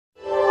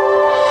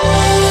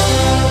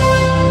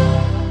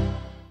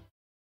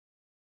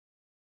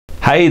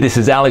Hey, this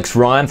is Alex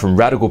Ryan from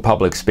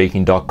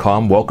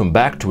RadicalPublicSpeaking.com. Welcome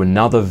back to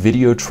another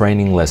video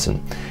training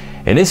lesson.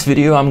 In this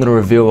video, I'm going to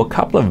reveal a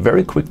couple of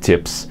very quick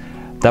tips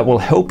that will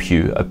help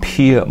you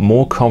appear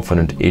more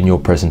confident in your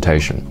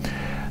presentation.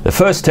 The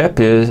first step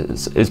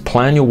is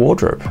plan your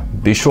wardrobe.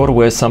 Be sure to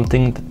wear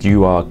something that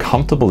you are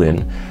comfortable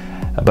in,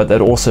 but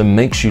that also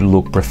makes you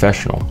look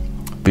professional.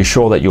 Be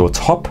sure that your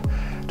top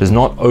does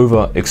not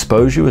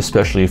overexpose you,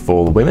 especially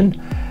for the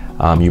women.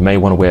 You may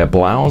want to wear a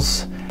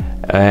blouse.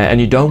 And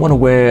you don't want to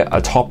wear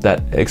a top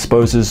that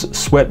exposes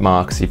sweat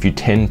marks if you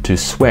tend to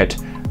sweat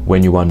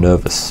when you are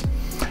nervous.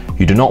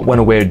 You do not want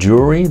to wear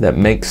jewelry that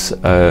makes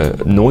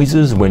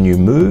noises when you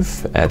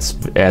move, as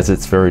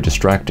it's very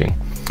distracting.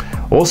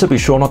 Also, be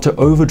sure not to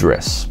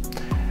overdress.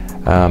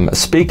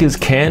 Speakers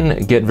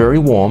can get very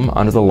warm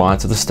under the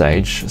lights of the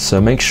stage,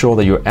 so make sure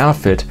that your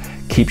outfit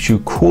keeps you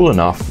cool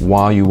enough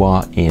while you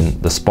are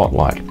in the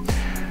spotlight.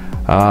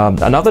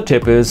 Another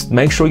tip is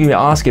make sure you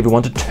ask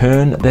everyone to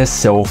turn their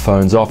cell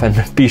phones off, and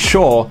be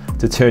sure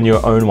to turn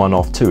your own one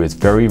off too. It's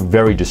very,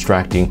 very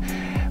distracting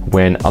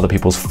when other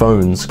people's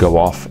phones go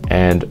off,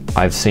 and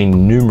I've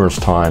seen numerous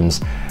times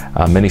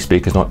many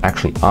speakers not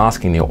actually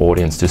asking their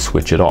audience to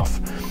switch it off.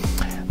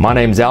 My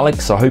name's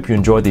Alex. I hope you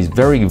enjoyed these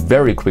very,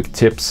 very quick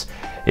tips.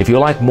 If you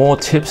like more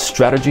tips,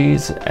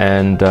 strategies,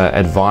 and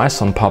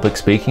advice on public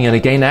speaking, and to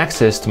gain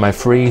access to my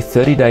free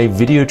 30-day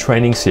video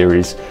training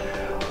series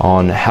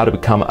on how to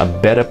become a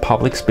better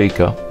public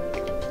speaker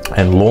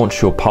and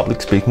launch your public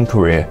speaking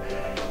career,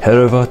 head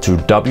over to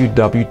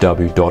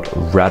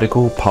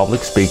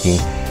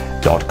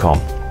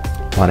www.radicalpublicspeaking.com.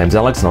 My name's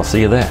Alex, and I'll see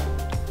you there.